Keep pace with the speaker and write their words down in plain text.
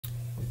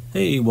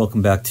Hey,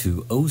 welcome back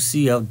to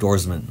OC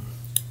Outdoorsman.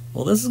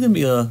 Well, this is going to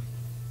be a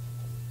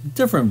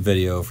different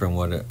video from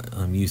what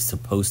I'm used to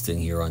posting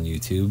here on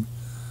YouTube.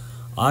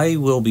 I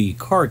will be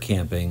car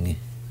camping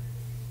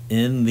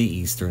in the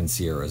Eastern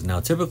Sierras. Now,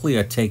 typically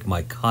I take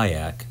my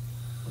kayak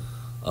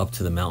up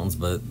to the mountains,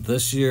 but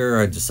this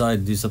year I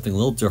decided to do something a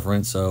little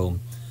different. So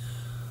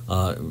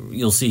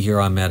you'll see here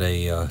I'm at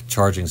a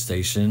charging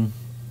station,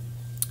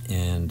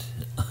 and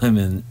I'm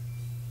in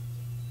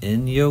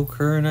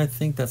Inyokern, I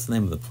think that's the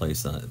name of the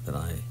place that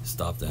I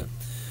stopped at.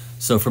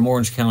 So from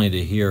Orange County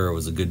to here, it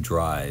was a good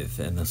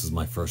drive, and this is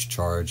my first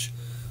charge.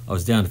 I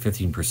was down to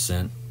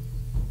 15%,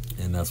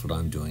 and that's what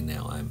I'm doing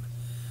now. I'm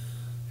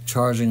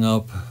charging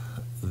up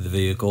the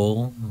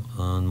vehicle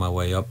on my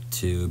way up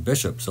to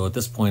Bishop. So at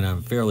this point,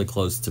 I'm fairly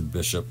close to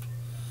Bishop,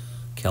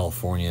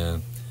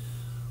 California,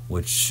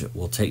 which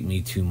will take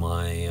me to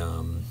my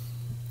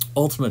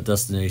ultimate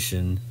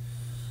destination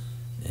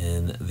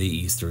in the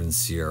Eastern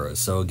Sierra.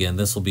 So again,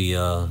 this will be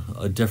a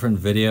different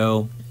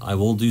video. I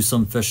will do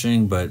some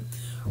fishing, but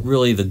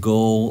really the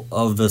goal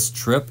of this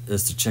trip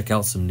is to check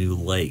out some new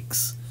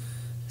lakes.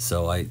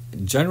 So I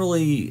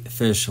generally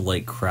fish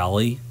Lake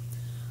Crowley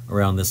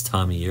around this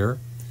time of year,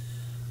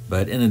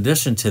 but in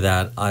addition to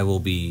that, I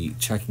will be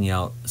checking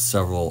out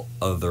several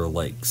other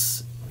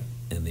lakes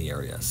in the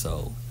area,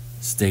 so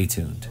stay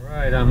tuned. All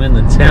right, I'm in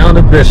the town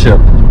of Bishop,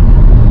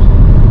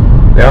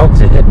 about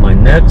to hit my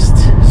next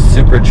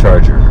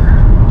supercharger.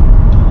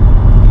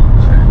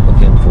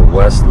 Looking for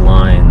West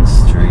Line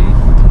Street.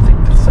 I think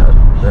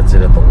that's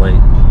it at the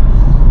lake.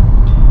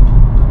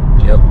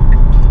 Yep.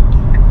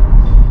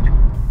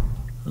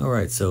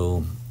 Alright,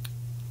 so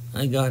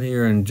I got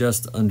here in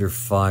just under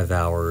 5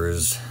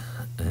 hours,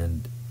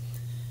 and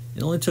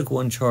it only took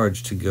one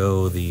charge to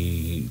go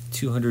the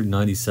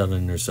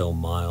 297 or so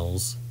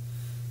miles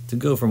to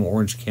go from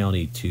Orange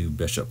County to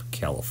Bishop,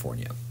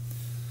 California.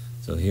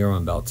 So here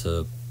I'm about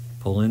to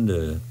pull in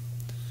to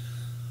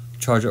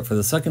charge up for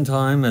the second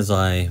time as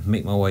I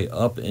make my way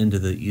up into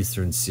the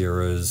Eastern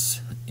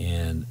Sierras,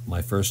 and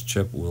my first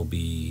trip will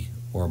be,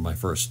 or my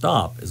first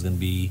stop is going to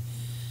be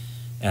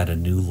at a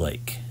new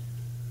lake.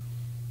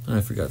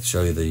 I forgot to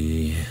show you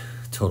the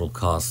total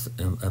cost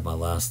at my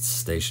last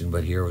station,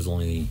 but here was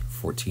only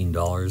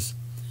 $14.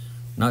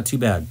 Not too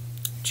bad.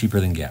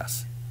 Cheaper than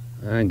gas.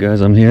 Alright guys,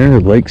 I'm here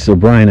at Lake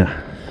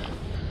Sabrina.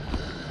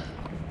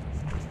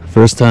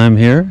 First time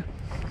here,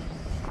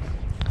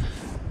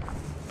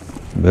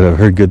 but I've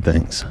heard good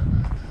things.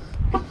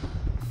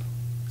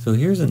 So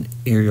here's an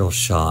aerial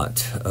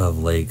shot of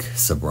Lake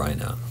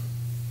Sabrina.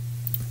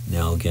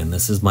 Now again,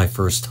 this is my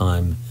first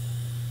time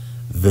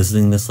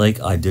visiting this lake.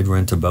 I did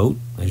rent a boat.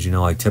 As you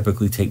know, I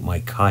typically take my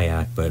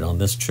kayak, but on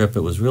this trip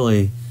it was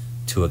really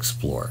to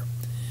explore.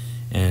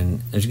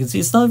 And as you can see,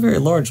 it's not a very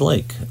large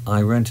lake.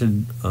 I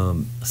rented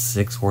a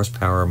 6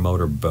 horsepower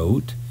motor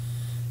boat,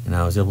 and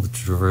I was able to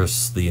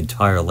traverse the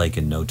entire lake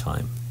in no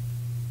time.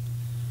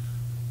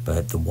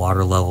 But the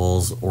water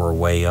levels are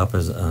way up,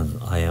 as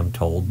I am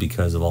told,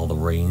 because of all the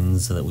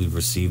rains that we've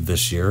received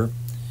this year.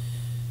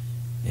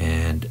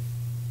 And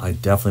I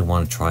definitely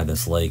want to try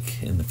this lake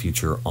in the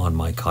future on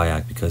my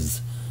kayak, because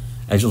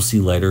as you'll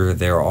see later,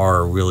 there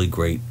are really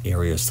great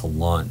areas to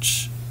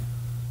launch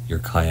your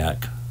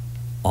kayak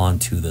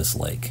onto this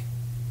lake.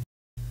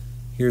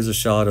 Here's a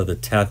shot of the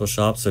tackle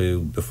shop.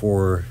 So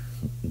before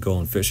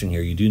going fishing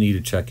here, you do need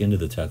to check into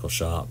the tackle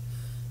shop,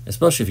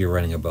 especially if you're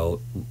renting a boat.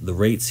 The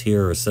rates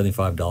here are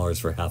 $75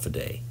 for half a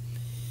day.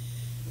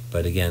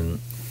 But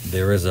again,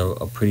 there is a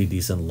pretty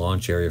decent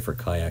launch area for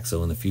kayaks,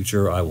 so in the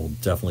future I will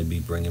definitely be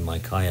bringing my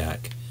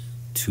kayak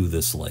to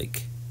this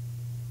lake.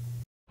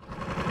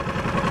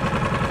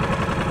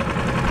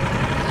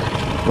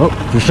 Oh,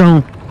 fish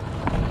on.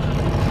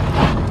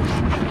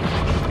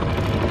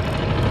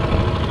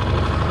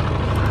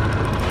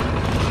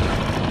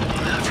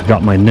 I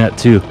forgot my net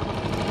too.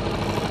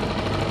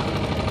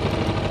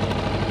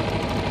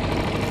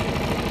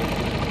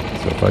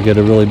 So if I get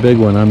a really big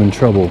one, I'm in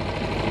trouble.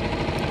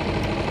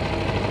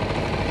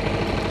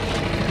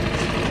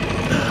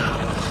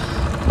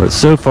 But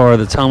so far,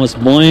 the Thomas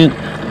Buoyant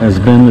has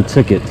been the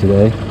ticket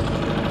today.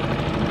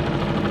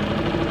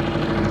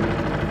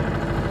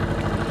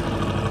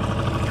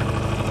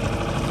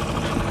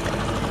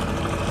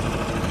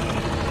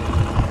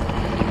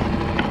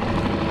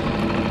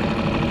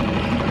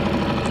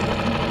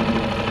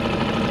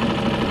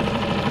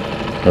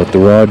 Let the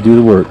rod do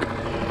the work.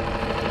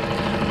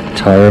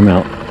 Tire him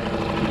out.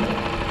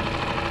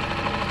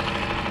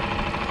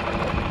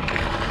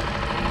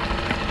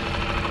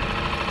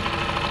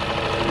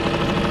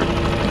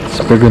 It's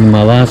bigger than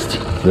my last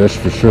fish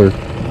for sure.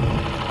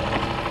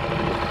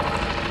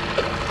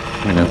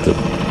 I'm gonna have to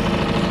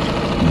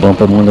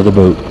bump him onto the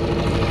boat.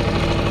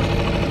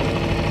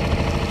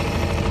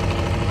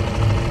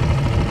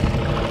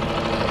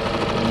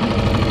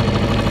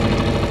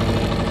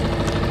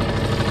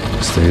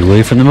 Stay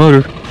away from the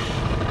motor.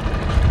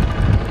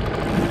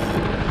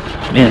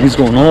 Man, he's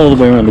going all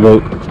the way around the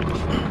boat.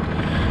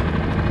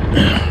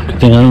 Good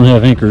thing I don't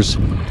have anchors.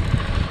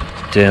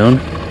 Down.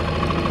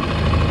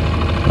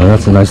 Oh,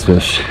 that's a nice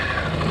fish.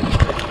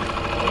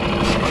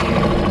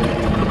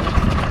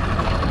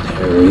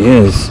 There he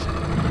is.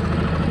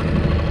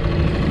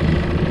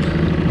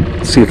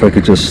 Let's see if I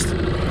could just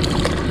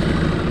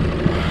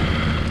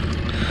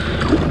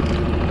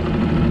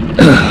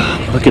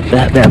look at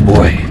that bad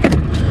boy.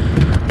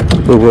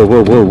 Whoa, whoa,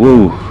 whoa, whoa,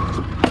 whoa.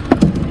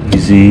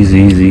 Easy, easy,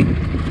 easy.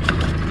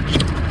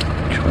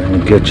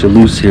 Trying to get you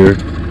loose here.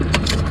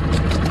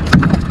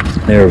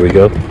 There we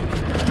go.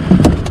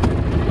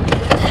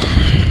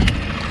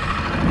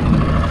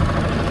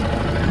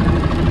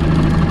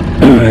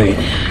 Alright.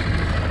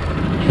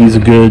 He's a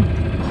good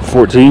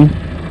 14.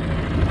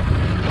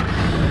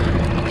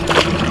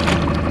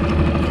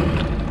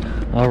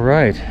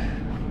 Alright.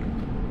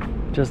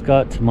 Just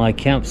got to my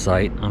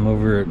campsite. I'm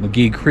over at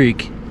McGee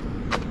Creek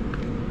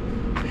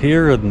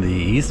here in the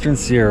Eastern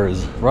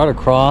Sierras, right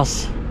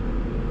across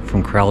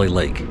from Crowley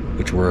Lake,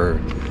 which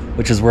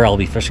is where I'll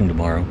be fishing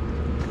tomorrow.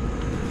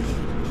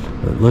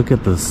 But look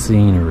at the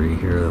scenery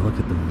here. Look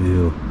at the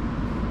view.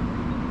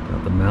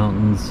 Got the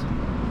mountains.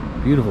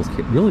 Beautiful,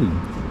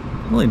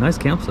 really nice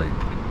campsite.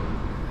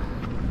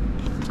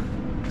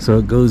 So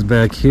it goes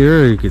back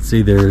here. You can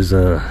see there's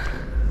a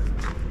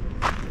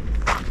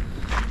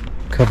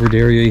covered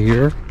area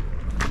here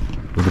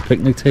with a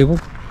picnic table.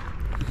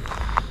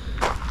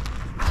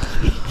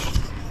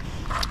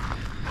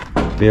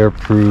 Bear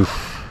proof.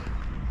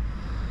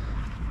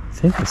 I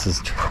think this is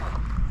to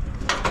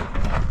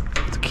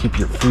keep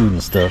your food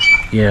and stuff.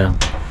 Yeah.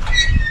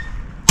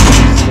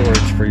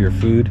 Storage for your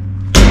food.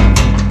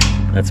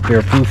 That's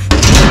bear proof.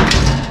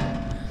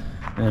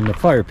 And the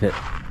fire pit.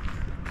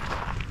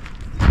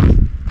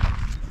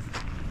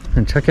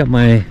 And check out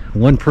my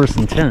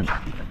one-person tent.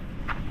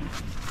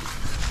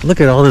 Look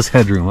at all this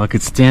headroom. I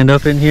could stand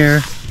up in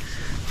here.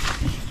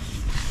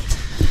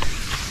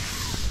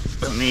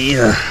 Let me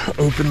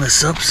open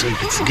this up so you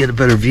can get a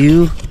better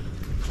view.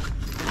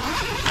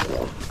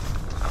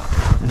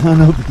 I don't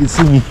know if you can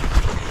see me.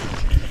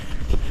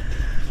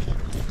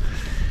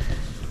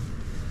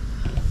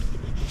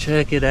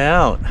 Check it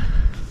out.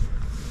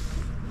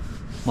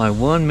 My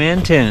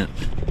one-man tent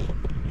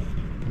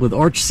with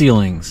arch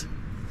ceilings.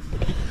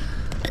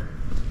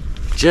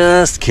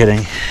 Just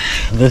kidding.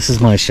 This is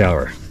my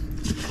shower.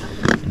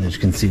 And as you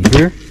can see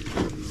here,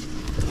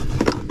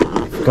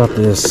 I've got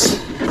this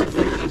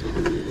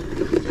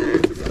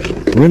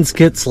rinse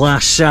kit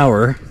slash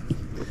shower,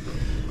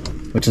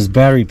 which is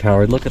battery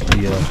powered. Look at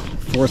the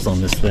force on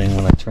this thing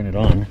when I turn it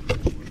on.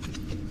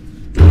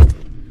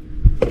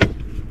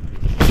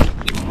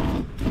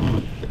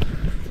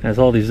 It has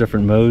all these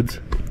different modes.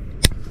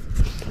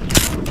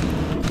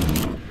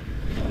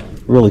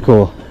 Really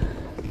cool.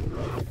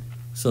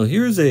 So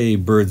here's a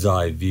bird's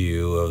eye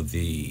view of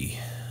the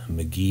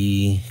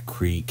McGee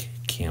Creek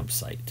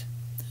campsite.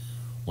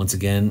 Once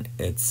again,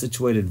 it's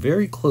situated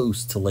very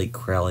close to Lake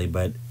Crowley,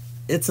 but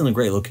it's in a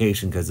great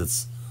location because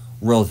it's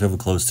relatively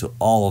close to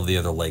all of the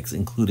other lakes,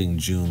 including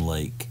June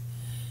Lake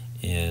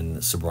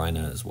and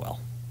Sabrina as well.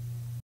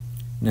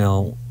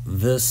 Now,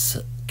 this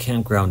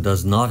campground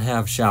does not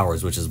have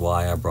showers, which is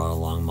why I brought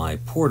along my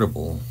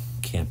portable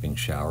camping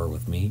shower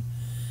with me.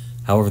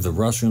 However, the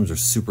restrooms are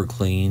super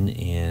clean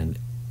and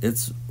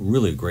it's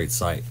really a great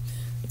site.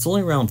 It's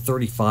only around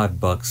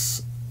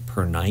 $35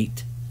 per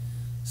night,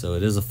 so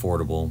it is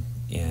affordable,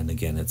 and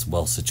again, it's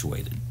well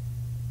situated.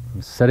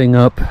 I'm setting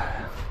up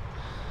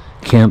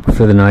camp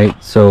for the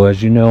night. So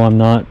as you know, I'm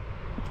not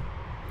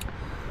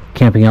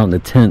camping out in the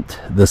tent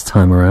this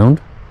time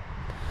around,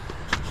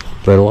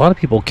 but a lot of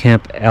people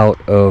camp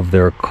out of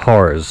their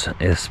cars,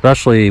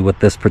 especially with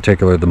this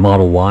particular, the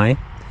Model Y.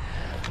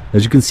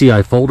 As you can see,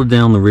 I folded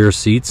down the rear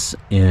seats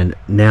and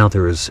now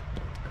there's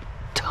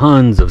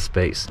tons of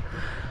space.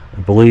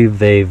 I believe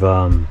there's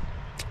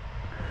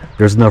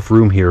enough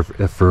room here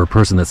for a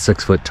person that's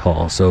 6 foot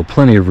tall, so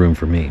plenty of room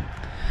for me.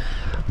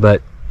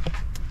 But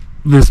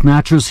this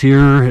mattress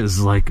here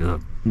is like a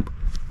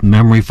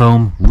memory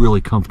foam,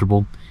 really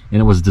comfortable,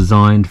 and it was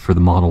designed for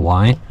the Model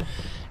Y.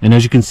 And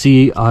as you can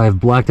see, I've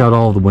blacked out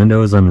all of the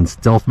windows. I'm in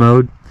stealth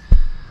mode.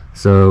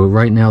 So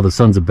right now the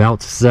sun's about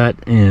to set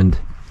and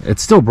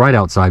it's still bright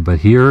outside, but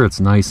here it's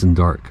nice and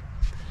dark.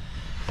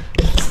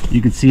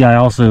 You can see I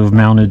also have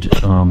mounted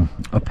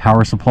a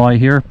power supply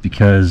here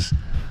because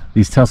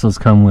these Teslas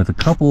come with a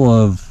couple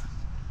of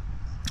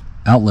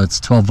outlets,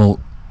 12 volt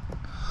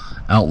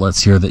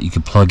outlets here that you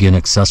can plug in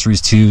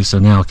accessories to. So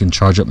now I can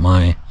charge up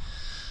my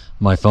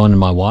phone and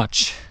my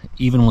watch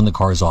even when the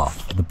car's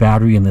off. The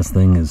battery in this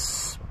thing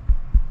is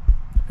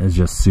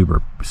just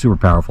super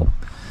powerful.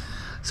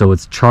 So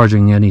it's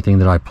charging anything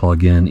that I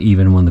plug in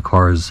even when the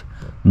car's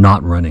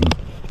not running.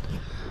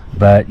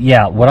 But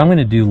yeah, what I'm going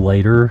to do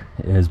later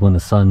is when the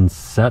sun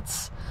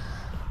sets,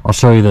 I'll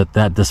show you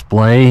that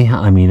display.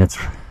 I mean, it's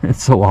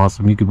so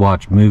awesome. You could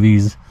watch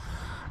movies,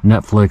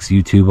 Netflix,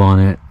 YouTube on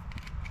it,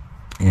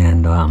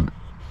 and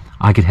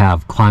I could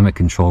have climate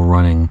control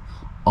running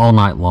all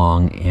night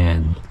long.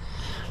 And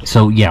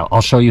so yeah,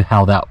 I'll show you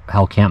how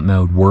camp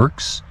mode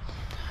works.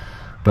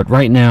 But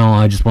right now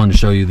I just wanted to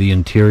show you the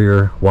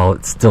interior while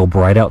it's still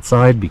bright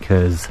outside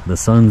because the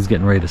sun's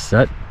getting ready to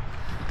set.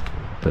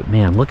 But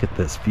man, look at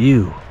this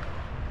view.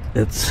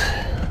 It's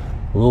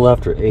A little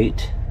after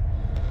 8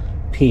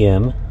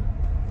 p.m.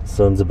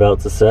 Sun's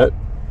about to set.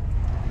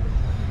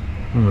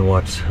 I'm gonna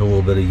watch a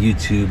little bit of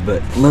YouTube,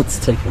 but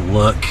let's take a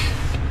look.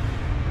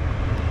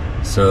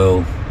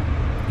 So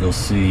you'll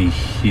see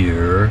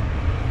here,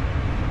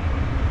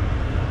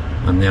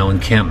 I'm now in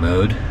camp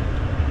mode,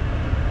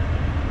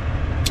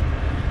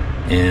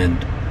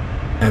 and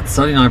at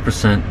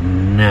 79%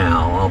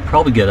 now. I'll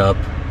probably get up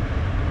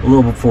a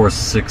little before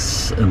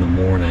 6 in the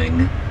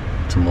morning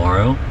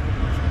tomorrow.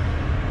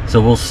 So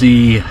we'll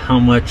see how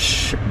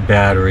much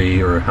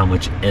battery or how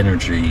much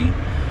energy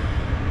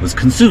was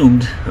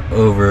consumed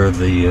over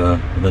the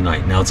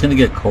night. Now it's going to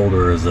get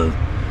colder as the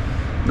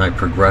night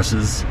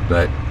progresses,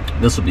 but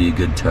this will be a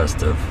good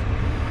test of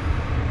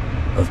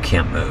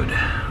camp mode.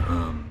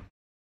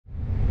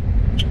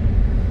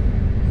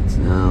 It's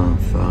now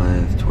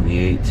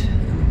 5:28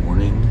 in the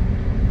morning.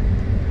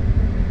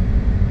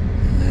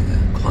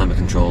 Climate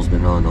control's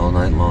been on all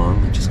night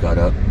long. I just got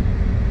up.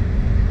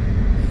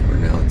 And we're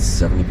now at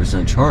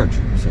 70% charge,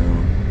 so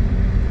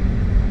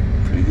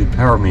pretty good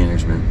power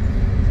management.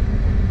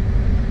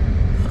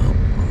 I'm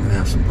gonna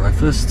have some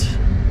breakfast,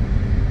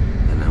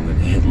 and I'm gonna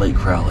hit Lake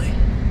Crowley.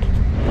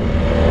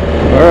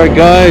 All right,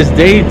 guys,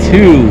 day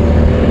 2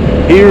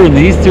 here in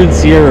the Eastern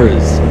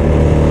Sierras,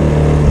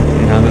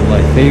 and I'm at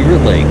my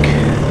favorite lake.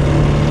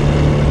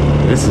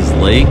 This is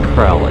Lake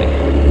Crowley.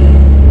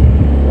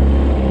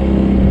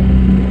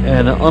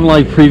 And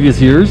unlike previous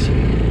years,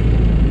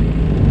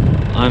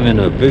 I'm in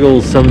a big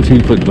old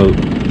 17-foot boat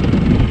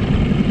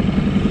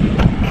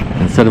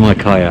instead of my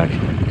kayak,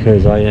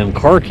 because I am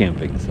car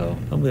camping. So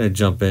I'm going to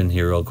jump in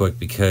here real quick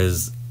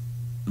because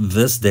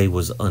this day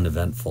was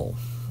uneventful.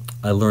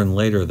 I learned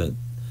later that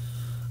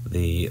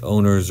the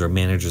owners or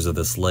managers of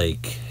this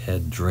lake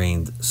had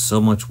drained so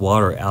much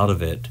water out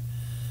of it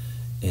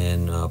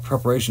in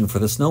preparation for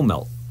the snow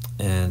melt,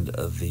 and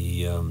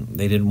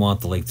they didn't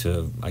want the lake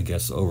to, I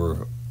guess,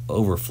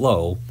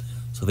 overflow,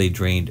 so they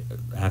drained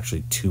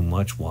actually too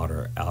much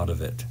water out of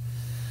it,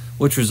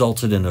 which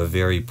resulted in a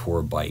very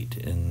poor bite.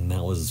 And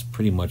that was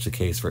pretty much the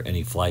case for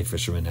any fly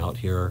fishermen out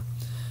here.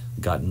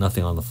 Got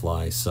nothing on the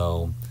fly,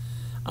 so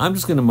I'm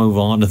just going to move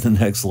on to the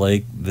next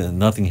lake. Then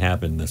nothing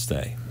happened this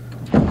day.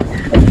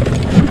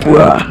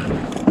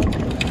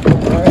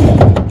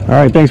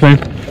 Alright, thanks, man.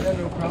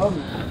 No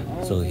problem.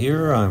 So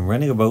here I'm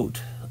renting a boat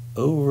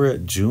over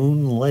at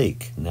June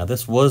Lake. Now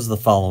this was the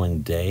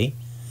following day,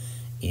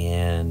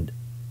 and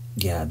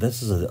yeah,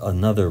 this is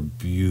another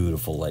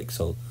beautiful lake.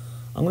 So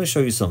I'm going to show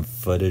you some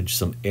footage,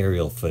 some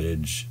aerial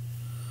footage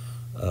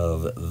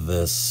of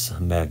this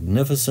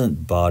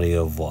magnificent body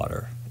of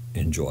water.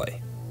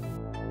 Enjoy.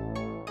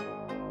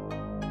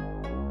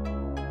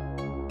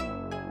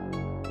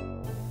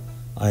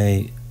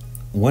 I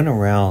went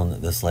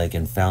around this lake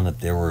and found that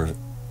there were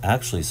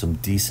actually some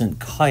decent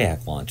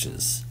kayak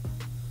launches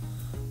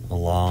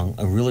along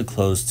really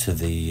close to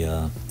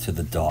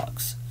the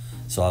docks.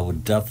 So I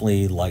would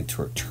definitely like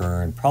to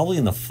return, probably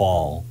in the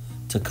fall,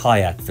 to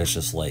kayak fish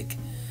this lake.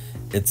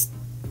 It's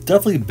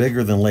definitely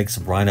bigger than Lake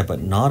Sabrina,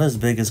 but not as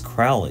big as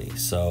Crowley.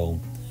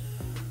 So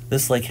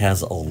this lake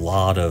has a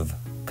lot of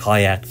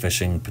kayak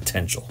fishing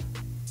potential.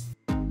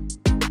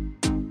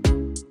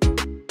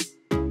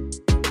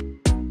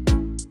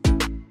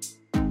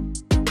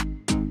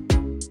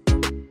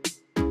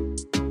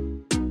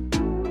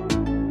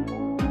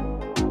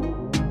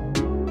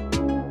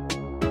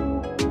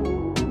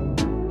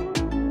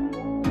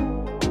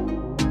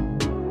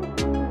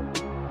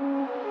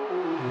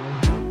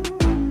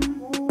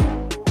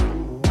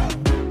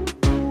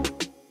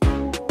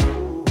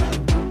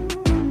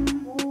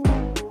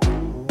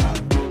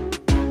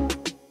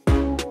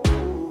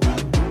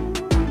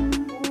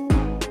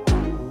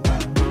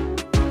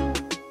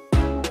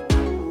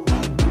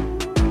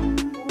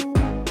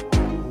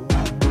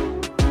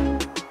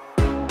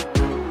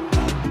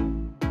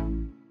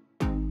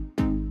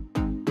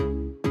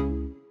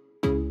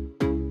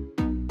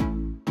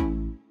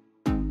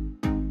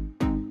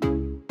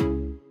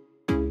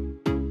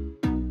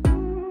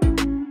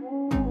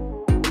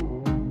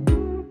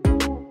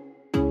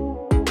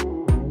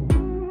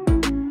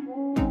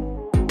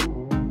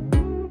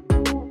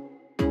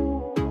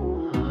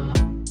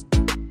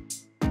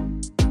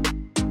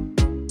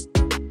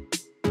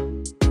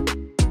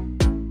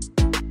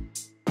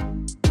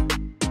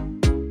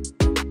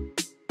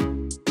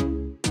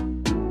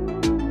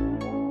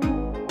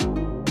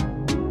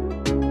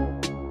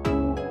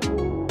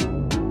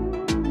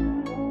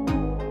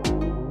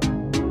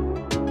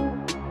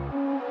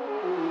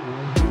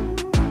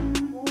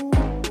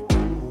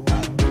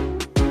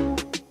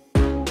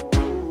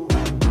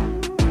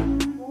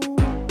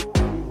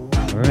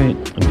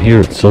 I'm here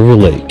at Silver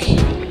Lake.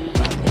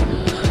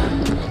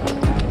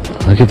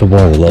 Look at the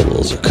water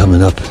levels are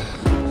coming up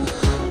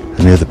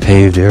near the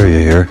paved area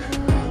here.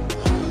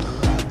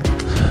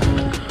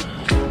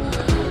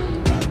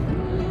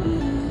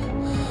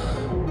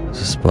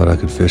 There's a spot I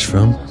could fish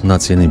from. I'm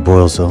not seeing any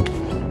boils though.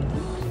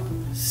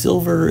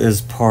 Silver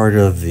is part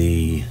of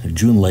the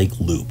June Lake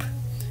Loop,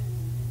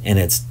 and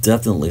it's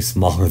definitely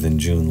smaller than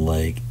June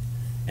Lake,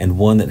 and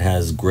one that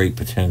has great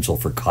potential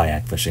for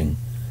kayak fishing.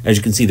 As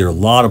you can see, there are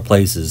a lot of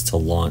places to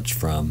launch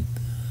from,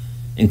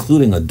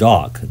 including a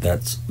dock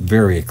that's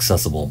very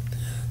accessible.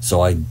 So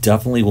I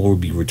definitely will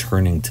be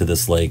returning to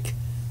this lake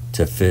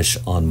to fish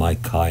on my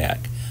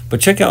kayak.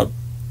 But check out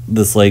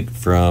this lake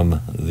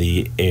from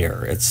the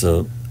air. It's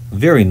a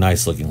very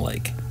nice looking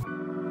lake.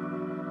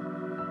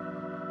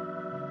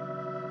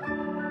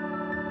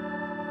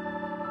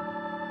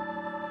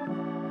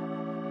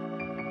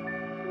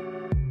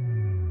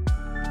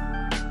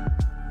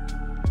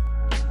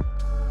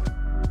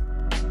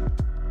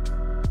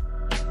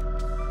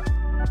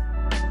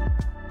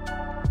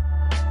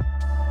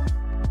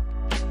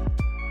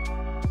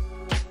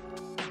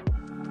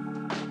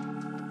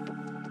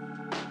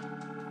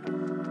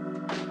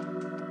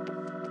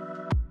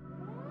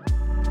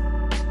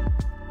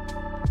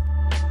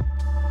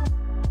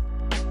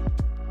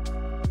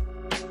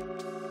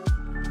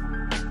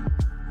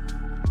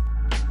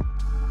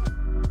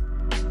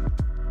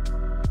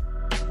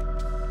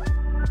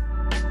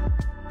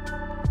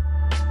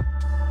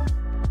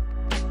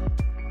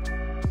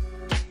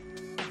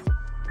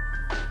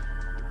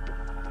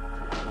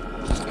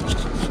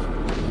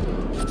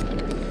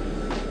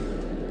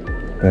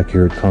 Back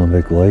here at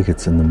Convict Lake,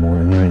 it's in the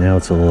morning right now.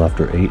 It's a little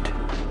after 8.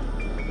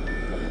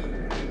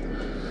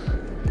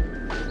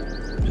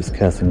 Just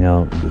casting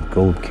out with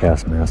Gold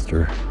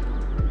Castmaster.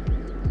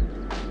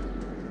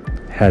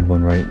 Had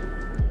one right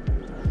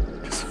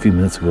just a few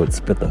minutes ago. It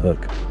spit the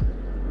hook.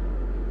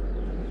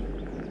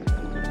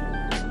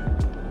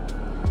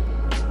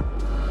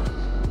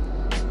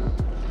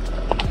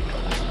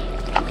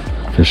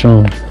 Fish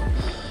on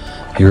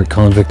here at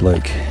Convict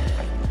Lake.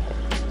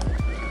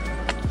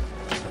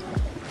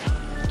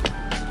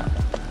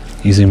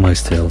 Using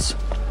mice tails.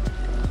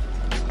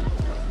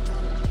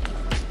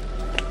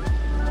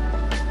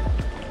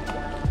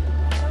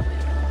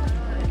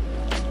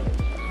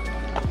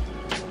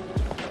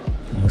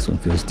 This one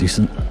feels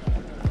decent.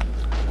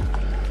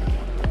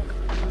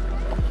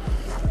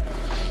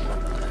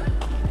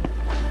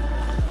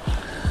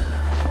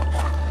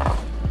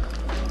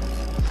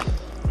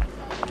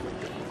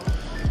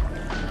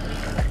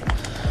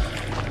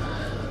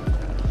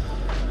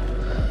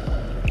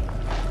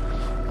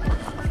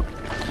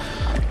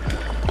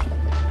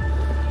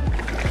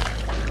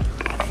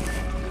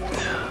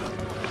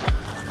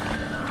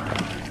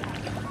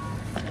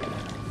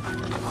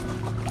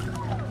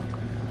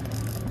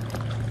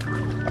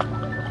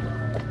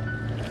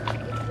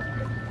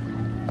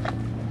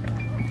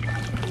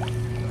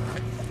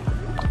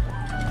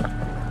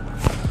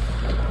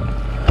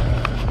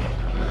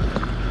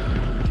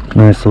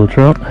 Nice little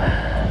trout.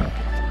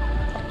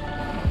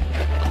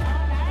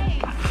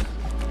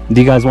 Do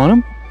you guys want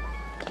them?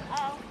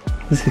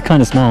 This is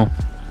kind of small.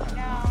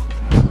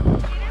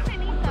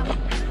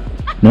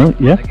 No?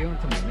 Yeah?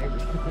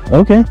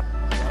 Okay.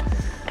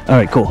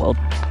 Alright, cool.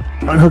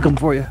 I'll unhook them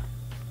for you.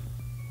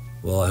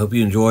 Well, I hope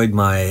you enjoyed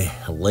my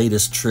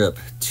latest trip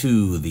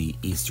to the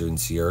Eastern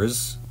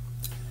Sierras.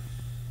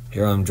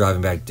 Here I'm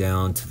driving back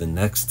down to the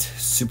next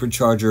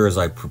supercharger as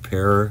I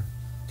prepare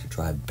to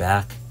drive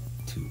back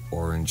to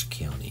Orange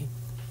County.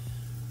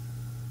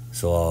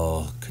 So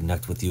I'll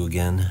connect with you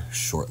again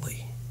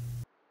shortly.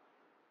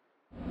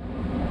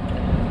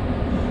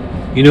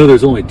 You know,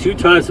 there's only 2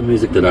 types of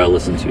music that I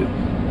listen to: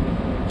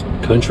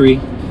 country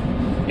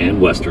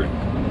and western.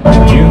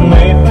 You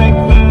may think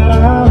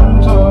that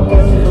I'm talking.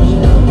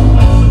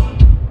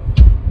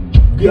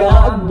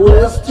 God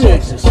bless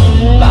Texas.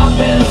 I've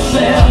been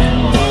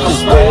sent to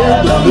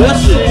spread the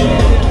message.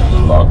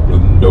 Lock the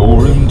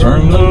door and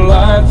turn the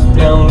lights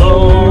down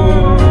low.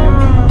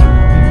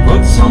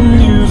 Put some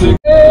music.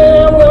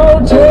 Yeah, I'm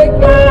gonna take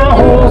my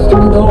horse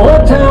through the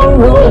old town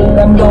road.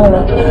 I'm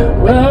gonna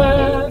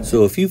ride.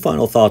 So a few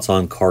final thoughts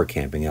on car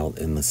camping out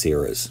in the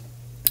Sierras.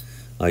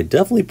 I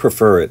definitely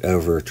prefer it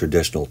over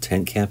traditional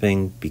tent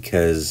camping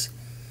because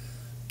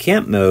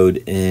camp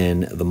mode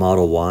in the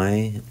Model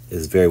Y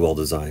is very well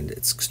designed.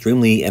 It's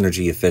extremely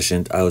energy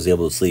efficient. I was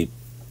able to sleep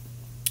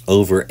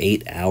over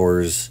 8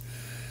 hours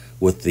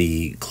with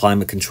the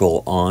climate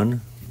control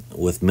on,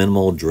 with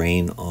minimal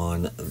drain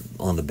on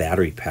the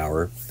battery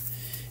power,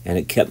 and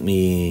it kept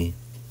me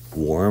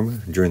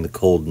warm during the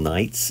cold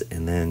nights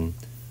and then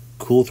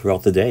cool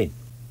throughout the day.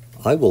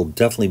 I will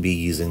definitely be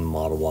using the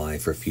Model Y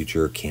for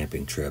future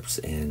camping trips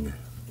and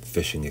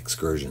fishing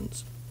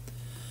excursions.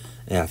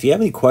 Now, if you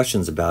have any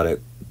questions about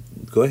it,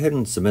 go ahead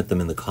and submit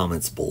them in the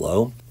comments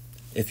below.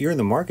 If you're in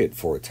the market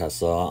for a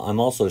Tesla, I'm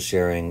also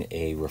sharing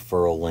a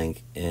referral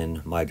link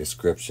in my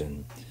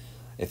description.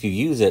 If you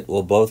use it,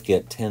 we'll both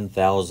get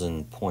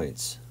 10,000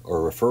 points or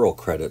referral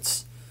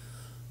credits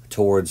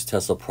towards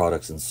Tesla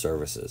products and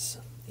services.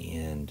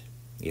 And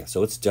yeah,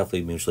 so it's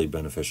definitely mutually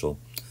beneficial.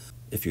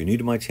 If you're new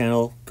to my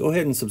channel, go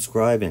ahead and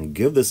subscribe and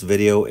give this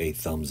video a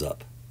thumbs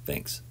up.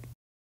 Thanks.